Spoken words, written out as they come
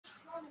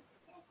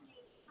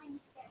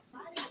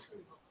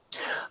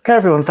Okay,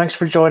 everyone, thanks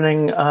for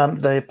joining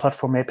the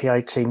Platform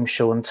API team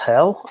show and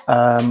tell.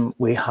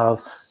 We have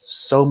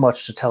so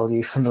much to tell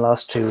you from the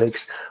last 2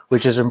 weeks,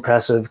 which is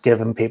impressive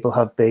given people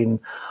have been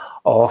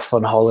off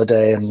on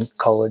holiday and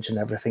college and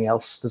everything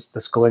else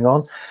that's going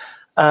on.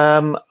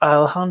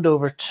 I'll hand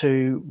over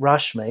to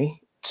Rashmi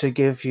to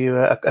give you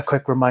a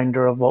quick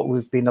reminder of what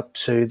we've been up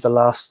to the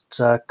last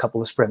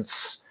couple of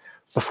sprints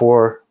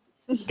before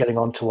getting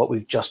on to what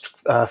we've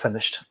just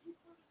finished.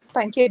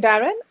 Thank you,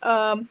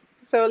 Darren.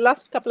 So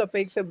last couple of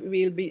weeks,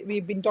 we've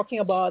been talking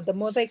about the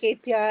Mosaic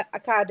API,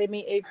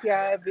 Academy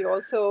API. We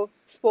also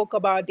spoke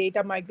about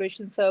data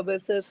migration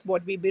services,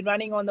 what we've been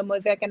running on the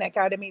Mosaic and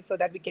Academy so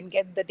that we can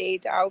get the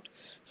data out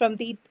from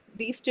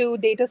these two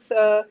data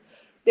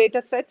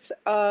sets.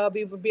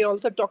 We've been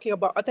also talking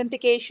about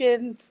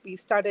authentication. We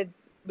started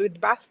with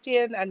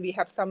Bastion and we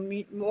have some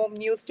more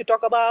news to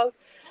talk about.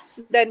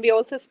 Then we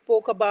also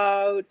spoke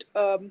about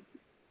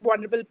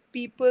vulnerable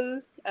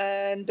people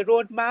and the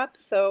roadmap.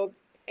 So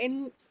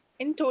in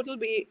total,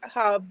 we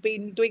have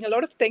been doing a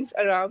lot of things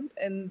around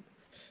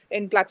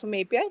in Platform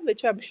API,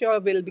 which I'm sure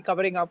we'll be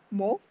covering up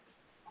more.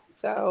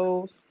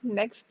 So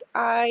next,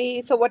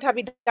 so what have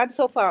we done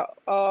so far?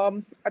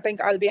 I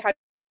think I'll be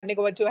handing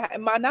over to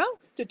Emma now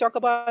to talk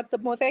about the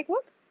Mosaic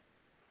work.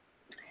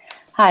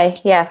 Hi,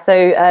 yeah,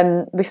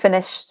 so we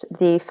finished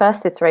the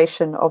first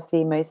iteration of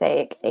the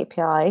Mosaic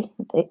API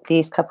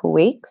these couple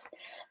weeks.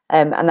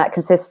 And that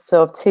consists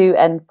of 2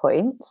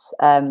 endpoints,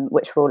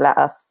 which will let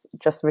us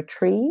just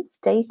retrieve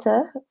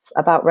data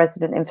about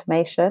resident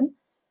information.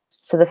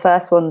 So the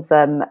first one's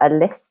a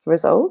list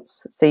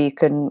results. So you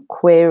can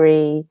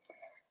query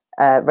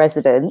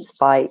residents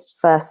by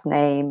first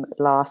name,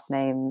 last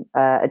name,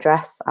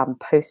 address, and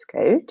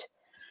postcode.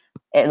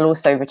 It'll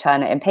also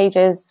return it in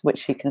pages,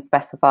 which you can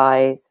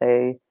specify.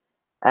 So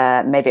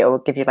maybe it will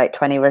give you like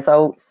 20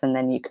 results, and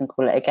then you can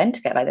call it again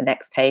to get like the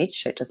next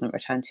page, so it doesn't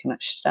return too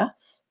much stuff.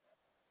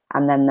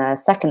 And then the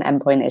second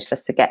endpoint is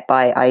just to get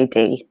by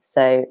ID.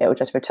 So it will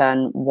just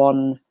return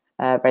one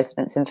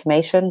resident's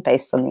information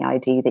based on the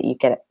ID that you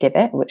give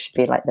it, which should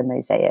be like the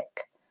Mosaic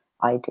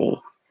ID.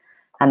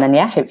 And then,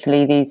 yeah,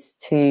 hopefully these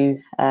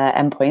 2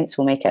 endpoints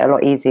will make it a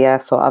lot easier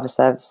for other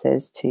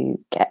services to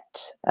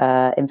get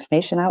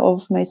information out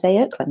of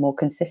Mosaic, like more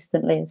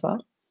consistently as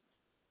well.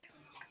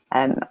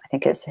 I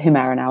think it's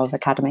Humera now of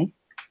Academy.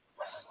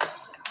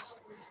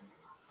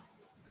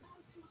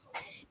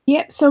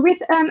 Yep, so with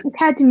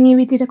Academy,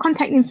 we did a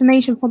contact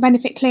information for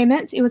benefit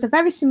claimants. It was a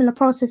very similar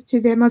process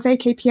to the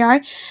Mosaic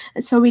API.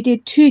 So we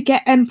did 2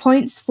 get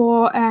endpoints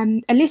for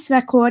a list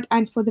record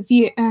and for the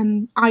view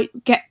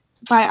get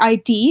by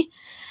ID.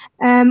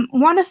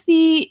 One of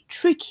the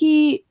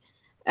tricky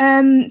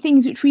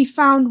things which we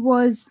found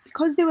was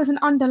because there was an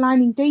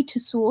underlying data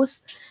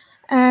source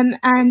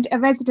and a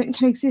resident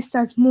can exist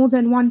as more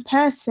than one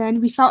person,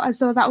 we felt as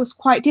though that was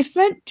quite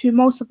different to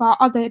most of our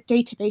other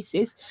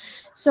databases.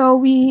 So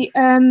we've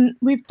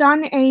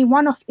done a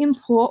one-off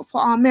import for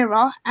our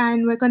mirror,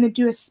 and we're going to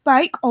do a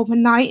spike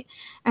overnight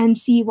and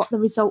see what the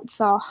results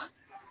are.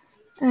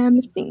 I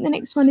think the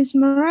next one is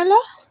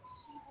Morella.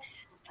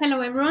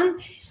 Hello, everyone.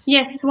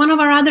 Yes, one of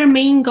our other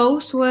main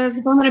goals was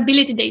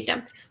vulnerability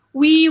data.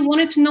 We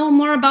wanted to know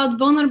more about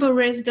vulnerable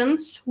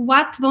residents,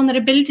 what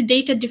vulnerability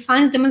data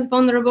defines them as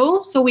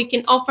vulnerable, so we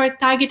can offer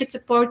targeted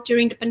support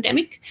during the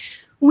pandemic.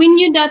 We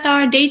knew that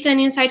our data and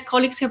insight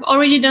colleagues have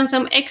already done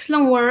some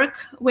excellent work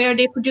where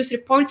they produce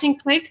reports in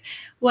Click,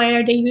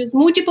 where they use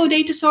multiple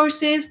data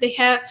sources. They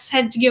have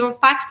set given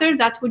factors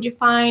that would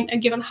define a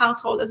given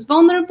household as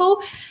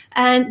vulnerable,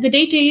 and the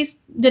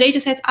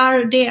data sets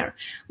are there.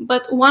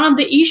 But one of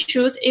the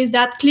issues is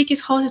that Click is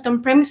hosted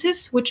on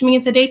premises, which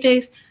means the data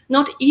is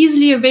not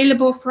easily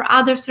available for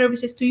other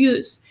services to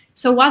use.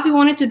 So what we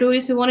wanted to do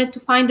is we wanted to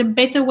find a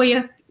better way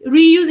of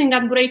reusing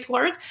that great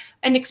work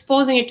and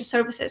exposing it to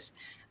services.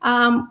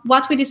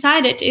 What we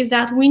decided is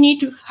that we need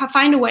to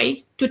find a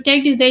way to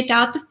take this data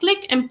out of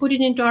Click and put it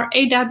into our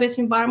AWS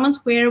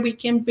environments where we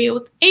can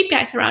build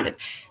APIs around it.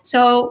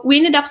 So we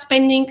ended up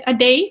spending a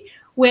day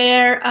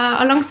where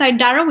alongside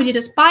Dara, we did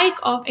a spike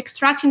of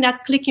extracting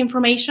that Click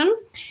information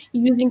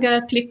using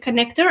a Click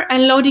connector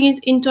and loading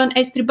it into an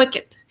S3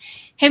 bucket.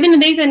 Having the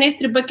data in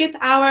S3 bucket,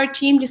 our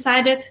team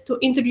decided to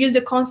introduce the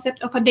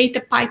concept of a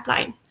data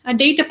pipeline. A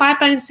data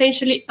pipeline is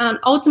essentially an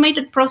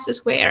automated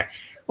process where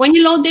when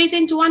you load data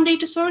into one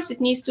data source,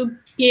 it needs to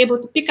be able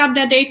to pick up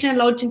that data and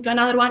load it into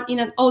another one in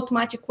an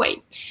automatic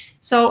way.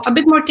 So a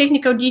bit more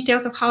technical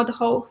details of how the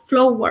whole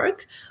flow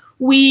works.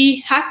 We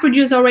have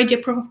produced already a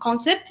proof of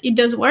concept. It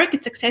does work,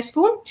 it's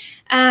successful.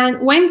 And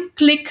when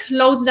Click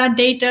loads that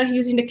data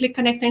using the Click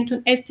connector into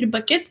an S3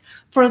 bucket,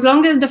 for as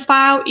long as the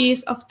file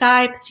is of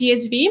type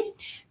CSV,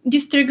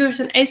 this triggers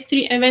an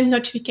S3 event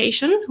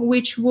notification,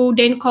 which will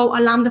then call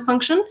a Lambda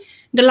function.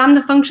 The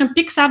Lambda function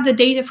picks up the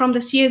data from the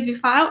CSV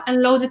file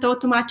and loads it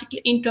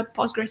automatically into a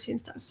Postgres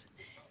instance.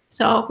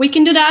 So we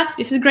can do that.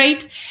 This is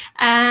great.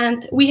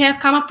 And we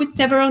have come up with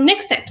several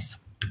next steps.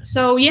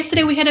 So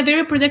yesterday we had a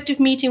very productive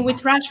meeting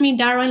with Rashmi,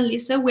 Dara, and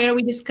Lisa, where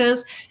we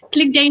discussed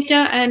Click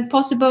data and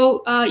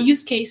possible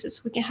use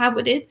cases we can have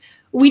with it.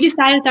 we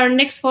decided our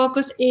next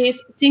focus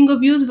is single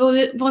views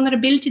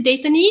vulnerability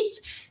data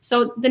needs.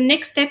 So the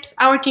next steps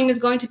our team is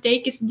going to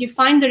take is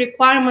define the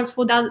requirements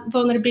for that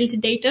vulnerability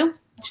data,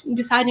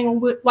 deciding on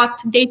what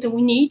data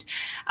we need,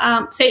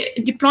 say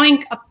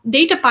deploying a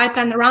data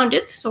pipeline around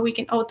it so we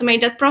can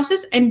automate that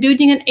process, and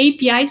building an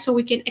API so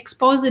we can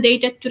expose the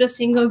data to the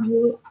single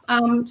view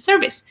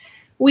service.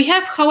 We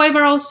have,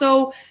 however,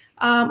 also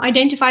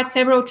identified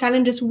several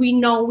challenges we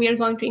know we are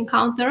going to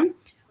encounter.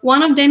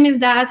 One of them is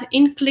that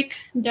in Qlik,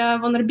 the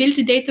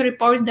vulnerability data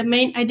reports the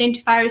main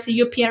identifier is a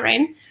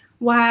UPRN,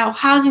 while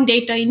housing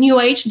data in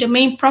UH, the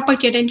main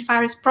property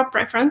identifier is prop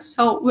reference.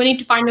 So we need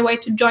to find a way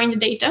to join the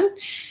data.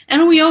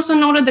 And we also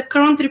know that the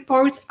current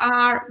reports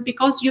are,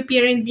 because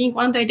UPRN being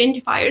one of the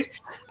identifiers,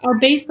 are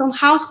based on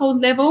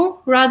household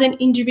level rather than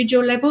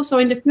individual level. So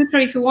in the future,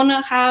 if we want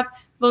to have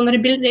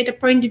vulnerability data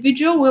per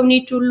individual, we'll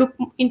need to look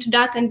into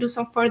that and do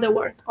some further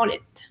work on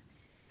it.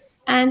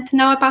 And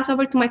now I pass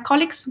over to my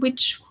colleagues,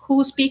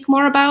 who speak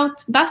more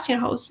about Bastion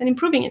hosts and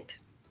improving it.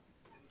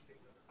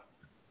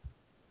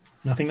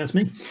 I think that's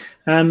me.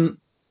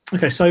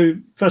 Okay, so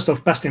first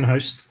off, Bastion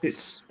host.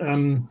 It's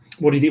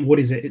what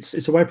is it?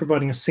 It's a way of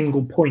providing a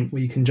single point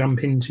where you can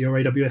jump into your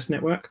AWS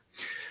network.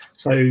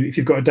 So if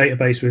you've got a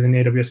database within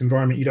the AWS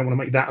environment, you don't want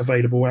to make that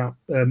available out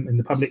in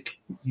the public.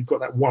 You've got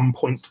that one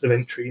point of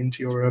entry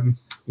into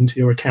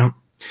your account.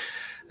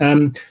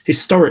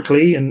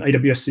 Historically, and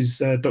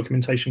AWS's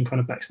documentation kind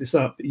of backs this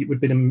up, it would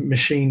be a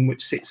machine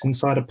which sits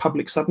inside a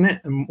public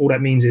subnet, and all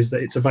that means is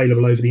that it's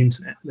available over the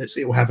internet.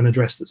 It will have an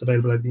address that's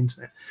available over the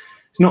internet.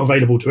 It's not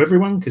available to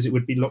everyone because it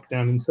would be locked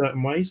down in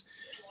certain ways.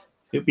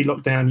 It would be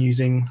locked down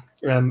using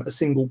a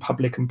single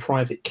public and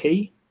private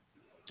key,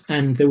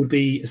 and there would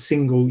be a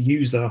single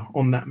user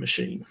on that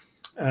machine.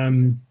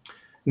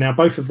 Now,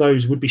 both of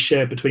those would be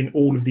shared between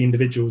all of the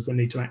individuals that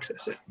need to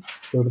access it.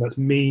 So whether that's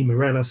me,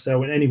 Morella,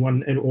 Cell, and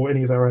anyone, or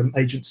any of our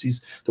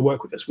agencies that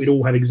work with us, we'd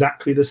all have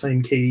exactly the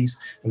same keys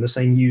and the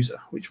same user,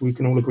 which we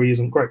can all agree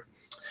isn't great.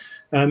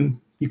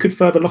 You could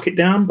further lock it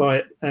down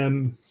by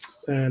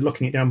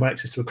locking it down by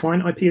access to a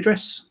client IP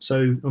address.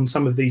 So on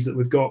some of these that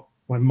we've got,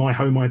 like my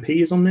home IP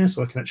is on there,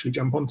 so I can actually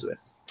jump onto it.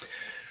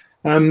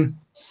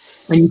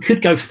 And you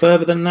could go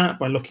further than that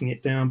by locking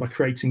it down, by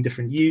creating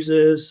different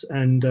users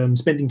and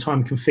spending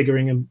time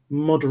configuring a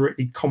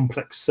moderately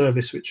complex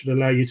service which would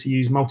allow you to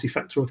use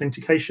multi-factor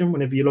authentication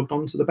whenever you logged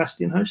on to the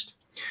Bastion host.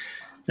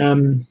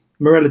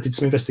 Morella did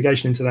some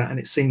investigation into that, and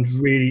it seemed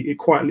really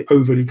quite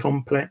overly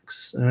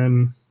complex.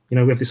 We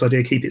have this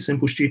idea, keep it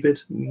simple,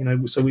 stupid.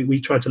 So we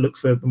tried to look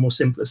for a more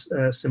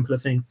simpler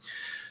thing.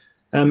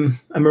 And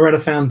Morella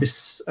found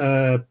this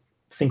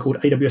thing called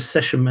AWS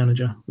Session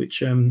Manager,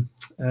 which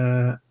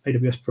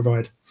AWS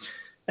provide,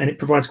 and it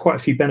provides quite a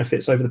few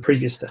benefits over the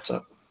previous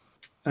setup.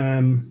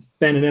 Ben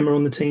and Emma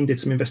on the team did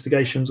some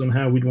investigations on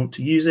how we'd want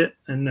to use it,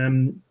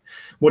 and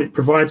what it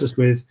provides us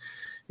with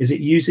is it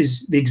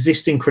uses the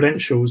existing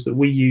credentials that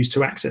we use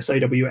to access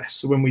AWS.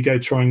 So when we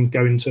try and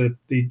go into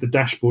the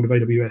dashboard of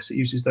AWS, it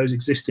uses those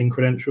existing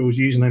credentials,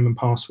 username and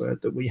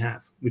password that we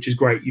have, which is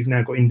great. You've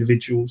now got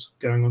individuals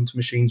going onto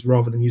machines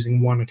rather than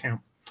using one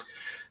account.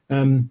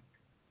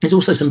 There's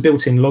also some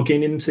built-in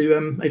login into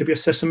AWS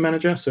Session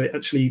Manager, so it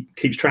actually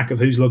keeps track of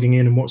who's logging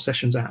in and what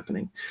sessions are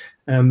happening.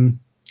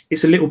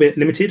 It's a little bit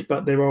limited,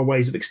 but there are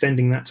ways of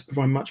extending that to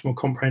provide much more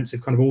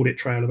comprehensive kind of audit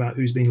trail about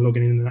who's been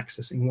logging in and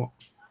accessing what.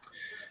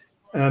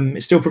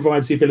 It still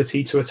provides the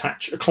ability to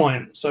attach a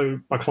client. So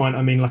by client,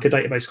 I mean like a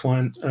database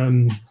client,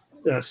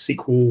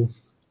 SQL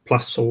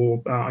Plus,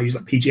 or I use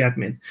like PG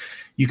Admin.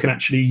 You can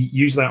actually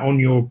use that on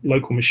your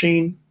local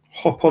machine,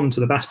 hop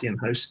onto the Bastion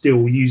host,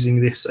 still using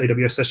this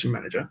AWS Session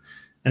Manager,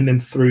 and then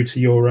through to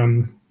your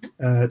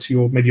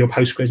maybe your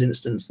Postgres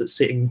instance that's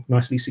sitting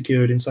nicely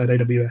secured inside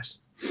AWS.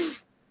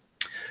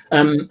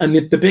 And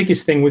the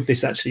biggest thing with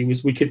this actually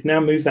was we could now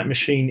move that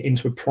machine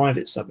into a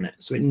private subnet,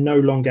 so it no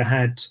longer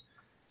had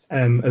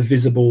a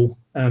visible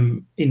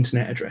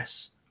internet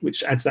address,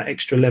 which adds that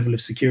extra level of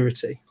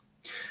security.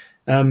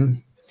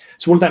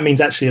 So what that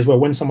means actually as well,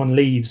 when someone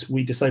leaves,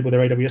 we disable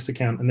their AWS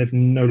account and they've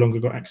no longer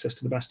got access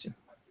to the Bastion.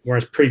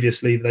 Whereas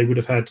previously they would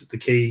have had the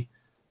key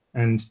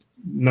and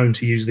known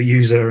to use the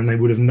user, and they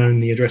would have known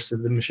the address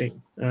of the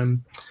machine.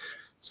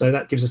 So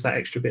that gives us that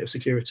extra bit of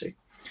security.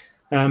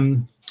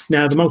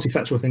 Now, the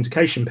multi-factor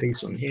authentication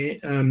piece on here,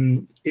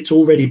 it's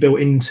already built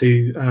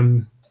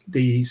into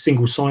the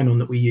single sign-on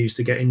that we use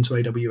to get into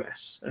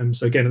AWS.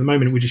 So again, at the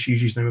moment, we just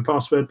use username and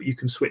password, but you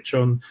can switch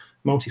on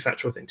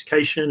multi-factor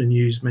authentication and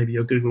use maybe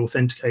your Google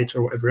Authenticator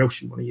or whatever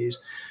else you want to use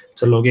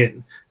to log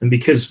in. And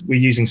because we're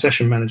using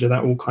Session Manager,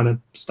 that all kind of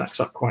stacks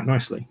up quite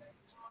nicely.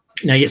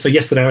 Now, so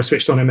yesterday I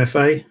switched on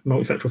MFA,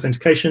 multi-factor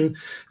authentication,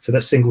 for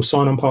that single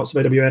sign-on parts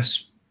of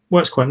AWS.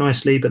 Works quite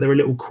nicely, but there are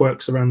little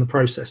quirks around the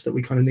process that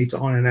we kind of need to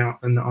iron out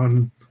and that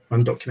I'm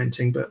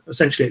documenting. But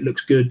essentially, it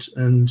looks good,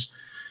 and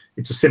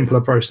it's a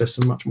simpler process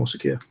and much more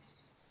secure.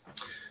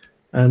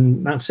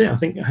 And that's it. I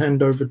think I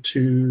hand over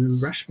to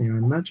Rashmi, I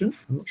imagine.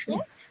 I'm not sure.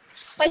 Yeah.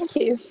 Thank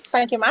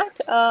you, Matt.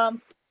 The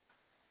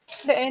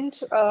end,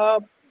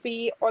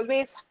 we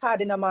always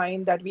had in our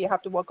mind that we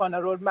have to work on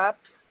a roadmap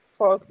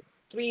for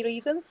 3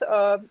 reasons.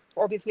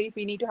 Obviously,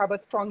 we need to have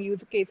a strong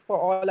use case for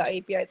all our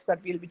APIs that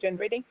we'll be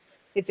generating,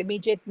 its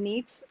immediate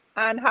needs,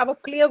 and have a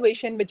clear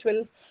vision which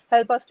will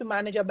help us to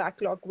manage our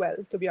backlog well,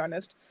 to be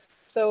honest.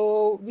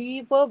 So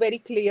we were very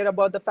clear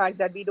about the fact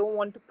that we don't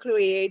want to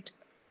create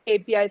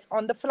APIs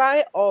on the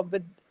fly or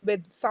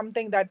with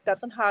something that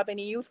doesn't have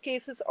any use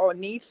cases or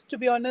needs, to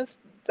be honest.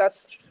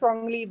 That's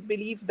strongly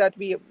believe that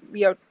we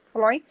are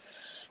following.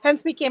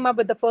 Hence, we came up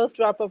with the first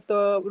draft of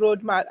the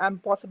roadmap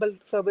and possible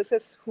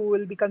services who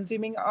will be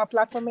consuming our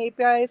platform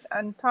APIs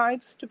and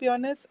types, to be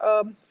honest.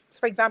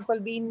 For example,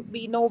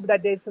 we know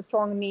that there's a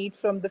strong need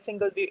from the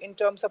single view in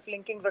terms of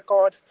linking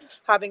records,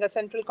 having a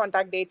central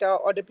contact data,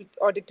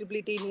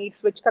 auditability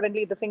needs, which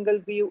currently the single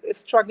view is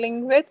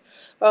struggling with.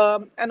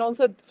 And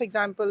also, for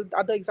example, the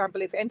other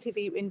example is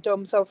NCC in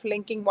terms of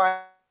linking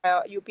via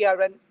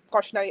UPR and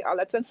cautionary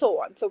alerts and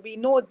so on. So we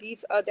know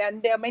these,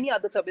 and there are many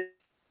other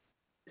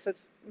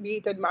services, be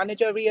it in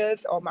manage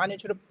arrears or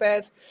manage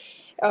repairs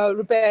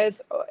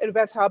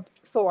hub,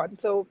 so on.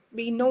 So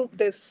we know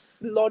there's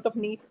a lot of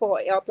need for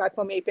our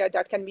platform API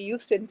that can be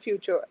used in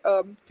future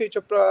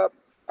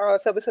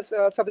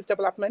service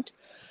development.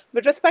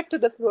 With respect to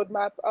this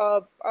roadmap,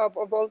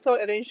 I've also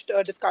arranged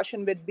a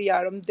discussion with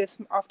BRM this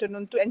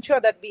afternoon to ensure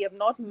that we have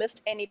not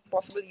missed any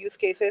possible use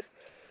cases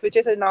which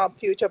is in our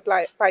future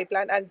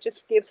pipeline, and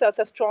just gives us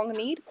a strong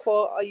need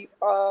for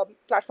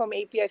platform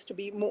APIs to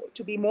be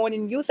more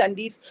in use. And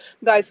these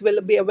guys will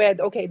be aware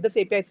that, okay, this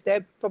API is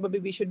there, probably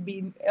we should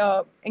be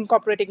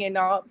incorporating in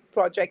our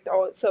project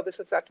or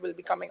services that will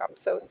be coming up.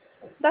 So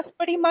that's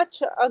pretty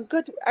much a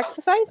good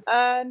exercise.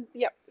 And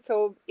yeah,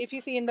 so if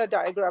you see in the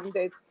diagram,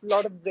 there's a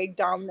lot of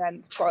breakdown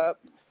and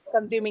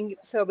consuming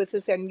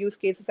services and use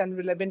cases and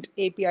relevant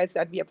APIs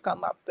that we have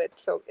come up with.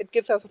 So it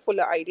gives us a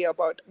fuller idea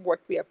about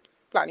what we are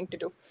planning to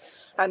do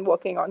and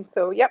working on.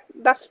 So yeah,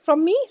 that's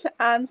from me,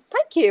 and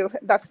thank you.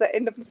 That's the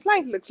end of the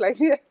slide, looks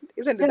like. Isn't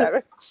it,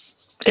 Darren?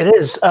 It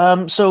is.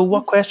 So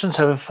what questions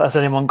has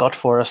anyone got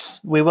for us?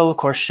 We will of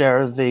course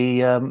share the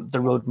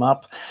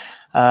roadmap.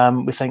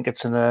 We think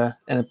it's in a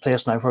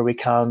place now where we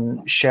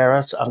can share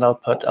it, and I'll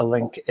put a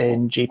link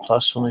in G+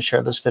 when we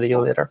share this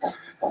video later.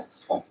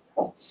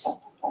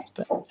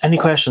 But any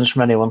questions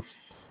from anyone?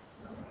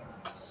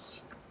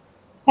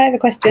 I have a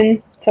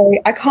question. Sorry,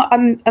 I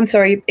can't. I'm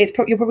sorry.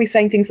 You're probably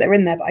saying things that are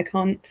in there, but I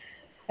can't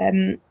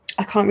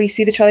really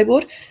see the Trello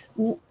board.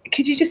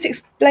 Could you just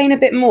explain a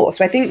bit more?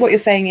 So I think what you're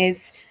saying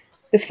is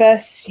the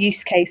first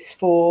use case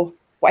for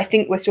what I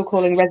think we're still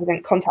calling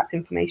resident contact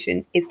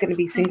information is going to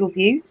be single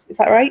view. Is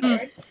that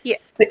right? Yeah.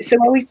 So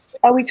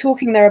are we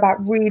talking there about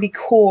really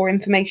core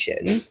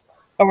information,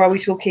 or are we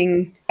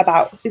talking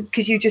about,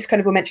 because you just kind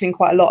of were mentioning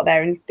quite a lot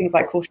there and things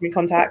like cautionary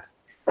contacts?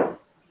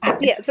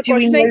 Yeah. So do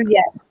we know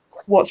yet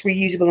what's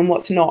reusable and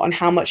what's not, and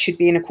how much should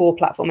be in a core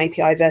platform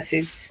API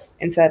versus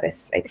in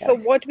service APIs? So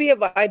what we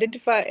have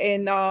identified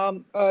in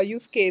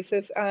use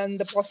cases, and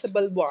the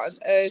possible one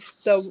is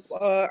the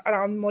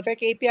around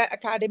Mosaic API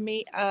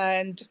Academy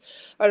and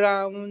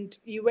around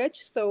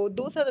UH. So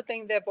those are the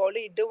things they're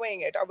already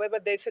doing it. However,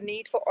 there's a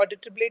need for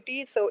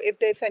auditability. So if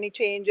there's any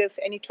changes,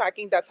 any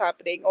tracking that's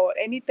happening, or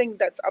anything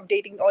that's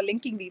updating or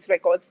linking these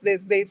records,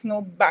 there's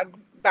no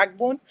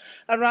backbone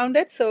around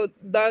it. So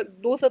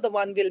those are the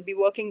one we'll be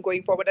working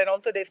going forward. And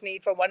also there's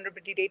need for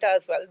vulnerability data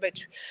as well,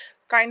 which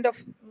kind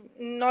of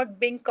not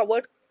being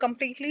covered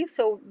completely.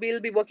 So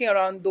we'll be working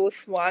around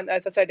those one,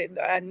 as I said,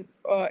 in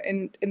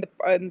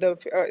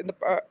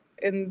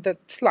the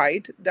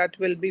slide that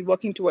we'll be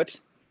working towards.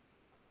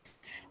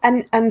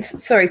 And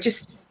sorry,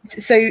 just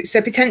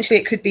so potentially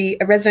it could be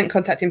a resident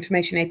contact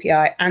information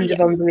API and a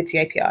vulnerability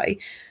API.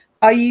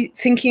 Are you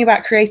thinking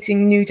about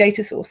creating new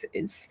data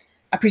sources?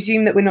 I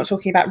presume that we're not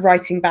talking about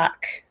writing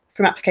back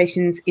from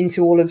applications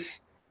into all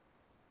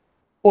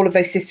of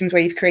those systems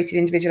where you've created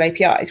individual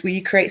APIs. Will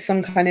you create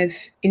some kind of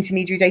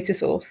intermediary data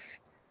source?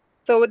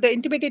 So the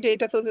intermediate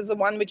data source is the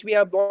one which we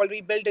have already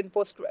built in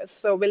Postgres.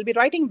 So we'll be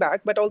writing back,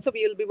 but also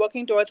we'll be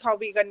working towards how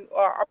we can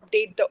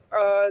update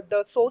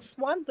the source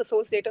one, the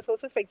source data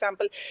sources. For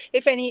example,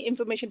 if any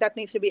information that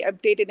needs to be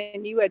updated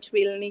in UH,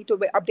 we'll need to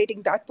be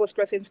updating that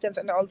Postgres instance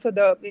and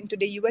also into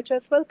the UH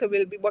as well. So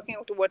we'll be working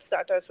towards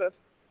that as well.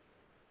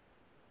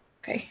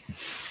 Okay.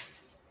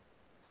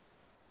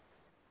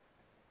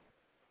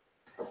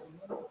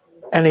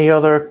 Any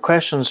other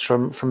questions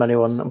from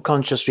anyone? I'm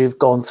conscious we've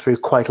gone through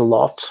quite a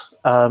lot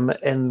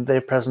in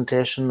the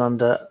presentation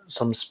under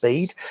some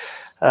speed,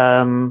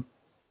 but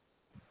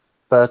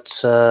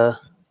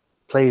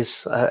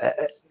please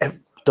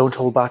don't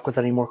hold back with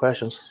any more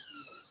questions.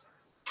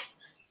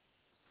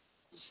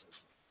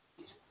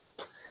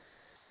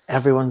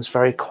 Everyone's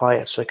very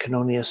quiet, so I can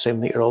only assume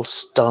that you're all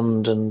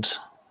stunned and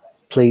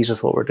pleased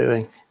with what we're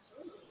doing.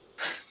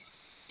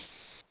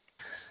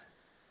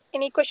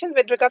 Any questions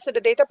with regards to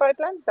the data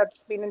pipeline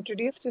that's been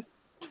introduced in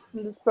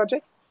this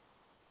project?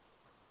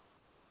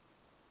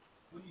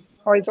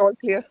 Or is all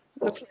clear?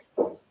 Looks like.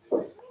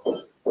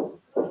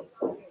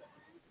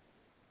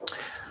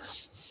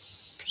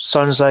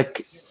 Sounds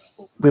like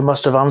we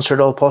must have answered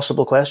all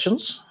possible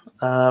questions,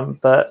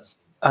 but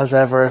as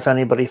ever, if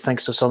anybody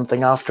thinks of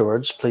something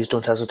afterwards, please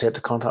don't hesitate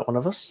to contact one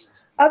of us.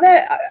 Are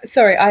there?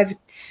 Sorry, I have a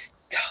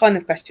ton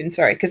of questions.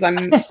 Sorry, because I'm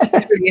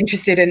really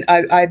interested, and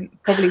I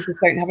probably just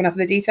don't have enough of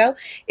the detail.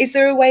 Is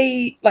there a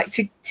way, like,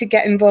 to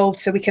get involved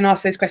so we can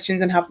ask those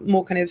questions and have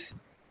more kind of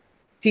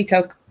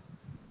detailed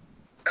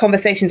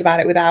conversations about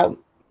it without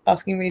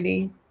asking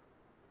really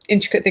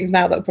intricate things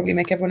now that would probably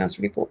make everyone else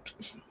really bored?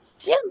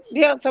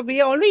 Yeah. So we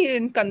are already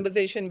in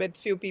conversation with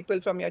few people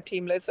from your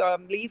team list.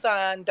 Lisa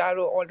and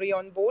Daro already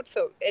on board.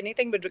 So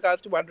anything with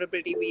regards to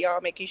vulnerability, we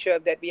are making sure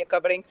that we are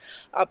covering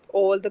up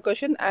all the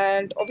question.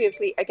 And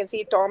obviously, I can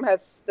see Tom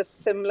has the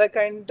similar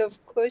kind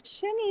of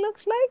question.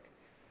 Looks like.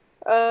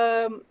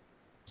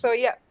 So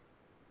yeah.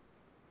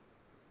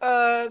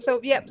 So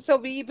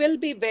we will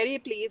be very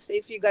pleased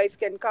if you guys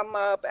can come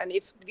up, and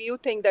if you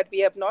think that we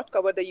have not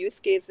covered the use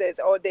cases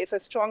or there's a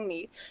strong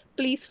need,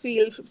 please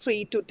feel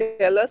free to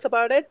tell us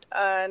about it,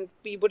 and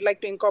we would like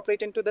to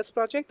incorporate into this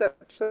project.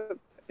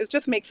 It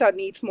just makes our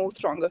needs more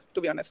stronger, to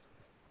be honest.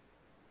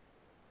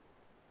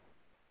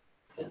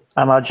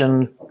 I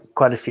imagine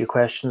quite a few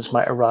questions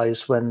might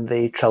arise when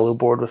the Trello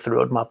board with the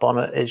roadmap on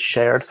it is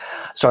shared.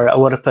 Sorry, I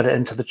would have put it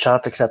into the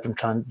chat, except I'm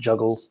trying to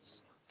juggle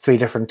 3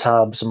 different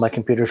tabs and my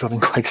computer's running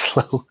quite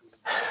slow.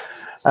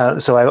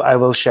 So I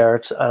will share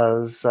it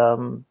as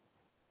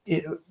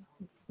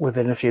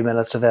within a few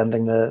minutes of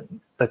ending the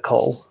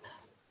call.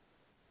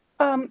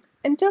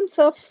 In terms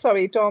of,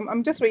 sorry, Tom,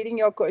 I'm just reading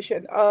your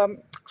question.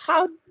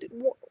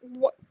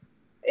 What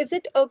is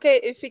it okay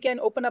if we can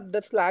open up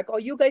the Slack, or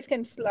you guys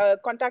can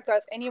contact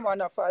us, any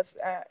one of us,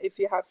 if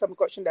you have some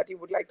question that you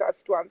would like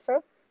us to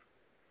answer?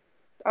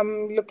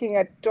 I'm looking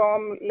at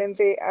Tom,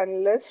 Lindsay,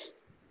 and Liz.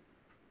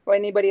 Or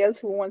anybody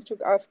else who wants to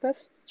ask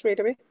us straight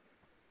away?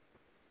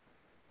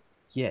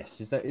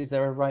 Yes. Is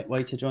there a right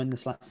way to join the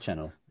Slack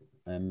channel?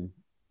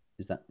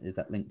 Is that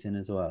LinkedIn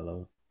as well?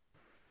 Or?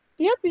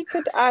 Yeah, we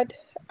could add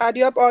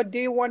you up, or do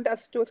you want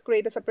us to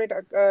create a separate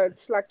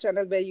Slack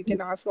channel where you can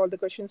ask all the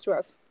questions to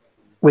us?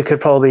 We could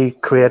probably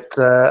create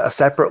a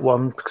separate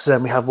one, because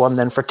then we have one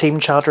then for team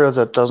chatter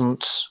that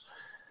doesn't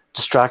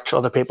distract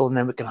other people, and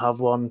then we can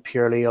have one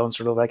purely on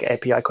sort of like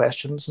API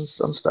questions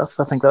and stuff.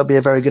 I think that would be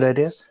a very good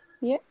idea.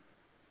 Yeah.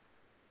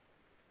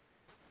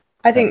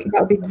 I think that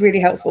would be really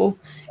helpful.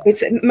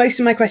 It's most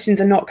of my questions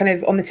are not kind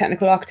of on the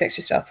technical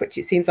architecture stuff, which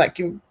it seems like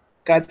you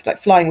guys are like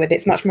flying with.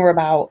 It's much more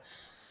about,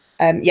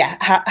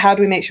 how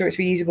do we make sure it's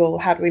reusable?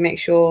 How do we make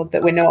sure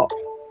that we're not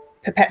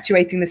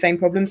perpetuating the same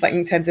problems, like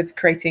in terms of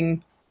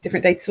creating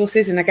different data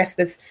sources? And I guess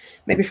there's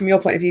maybe from your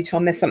point of view,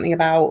 Tom, there's something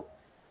about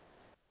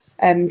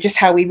just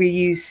how we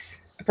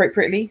reuse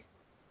appropriately.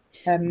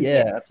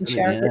 Yeah, absolutely.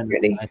 Share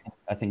appropriately.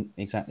 I think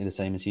exactly the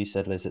same as you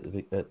said, Liz, at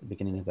the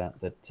beginning of that.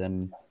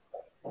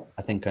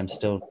 I think I'm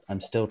still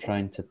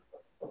trying to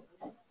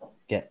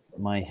get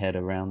my head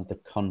around the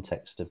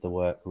context of the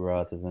work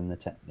rather than the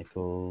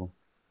technical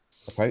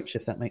approach,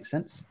 if that makes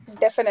sense.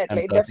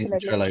 Definitely, so I think the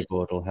Trello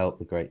board will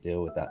help a great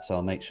deal with that. So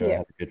I'll make sure I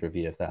have a good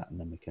review of that, and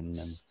then we can,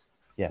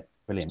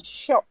 brilliant.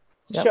 Sure.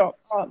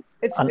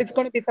 It's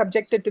going to be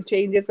subjected to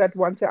changes that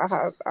once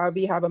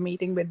we have a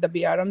meeting with the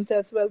BRMs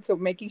as well. So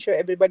making sure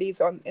everybody's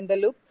in the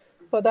loop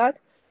for that.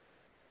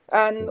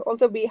 And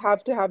also we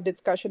have to have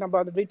discussion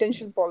about the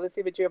retention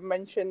policy, which you have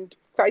mentioned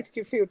quite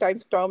a few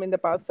times, Tom, in the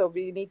past. So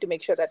we need to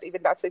make sure that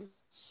even that's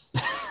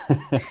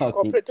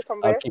incorporated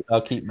somewhere.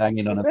 I'll keep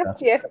banging on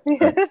about it.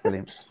 Yeah.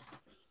 Brilliant.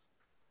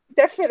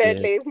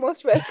 Definitely.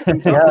 Most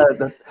welcome, Tom. Yeah,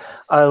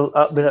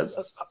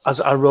 as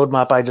a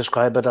roadmap, I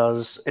describe it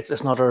as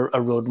it's not a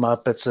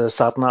roadmap, it's a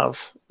sat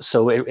nav.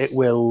 So it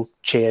will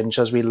change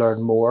as we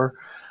learn more.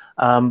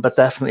 But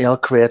definitely I'll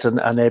create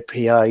an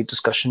API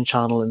discussion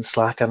channel in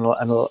Slack, and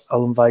I'll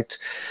invite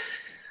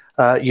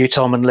you,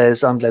 Tom, and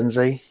Liz and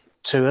Lindsay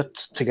to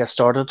it to get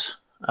started.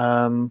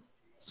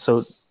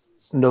 So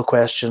no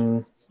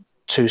question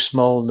too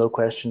small, no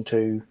question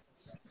too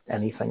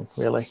anything,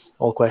 really.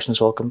 All questions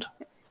welcomed.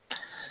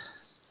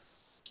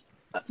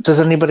 Does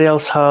anybody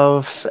else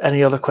have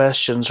any other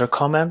questions or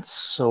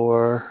comments,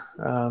 or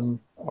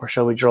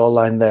shall we draw a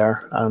line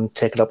there and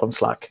take it up on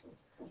Slack?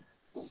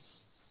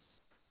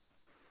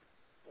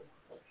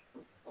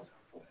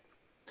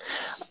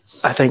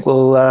 I think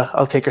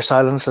I'll take your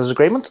silence as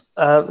agreement.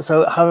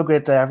 So have a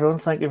great day, everyone.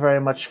 Thank you very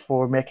much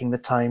for making the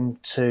time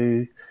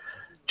to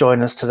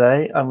join us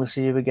today, and we'll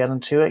see you again in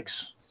 2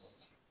 weeks.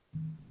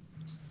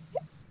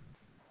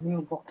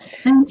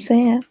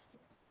 See ya.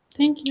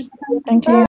 Thank you. Thank you.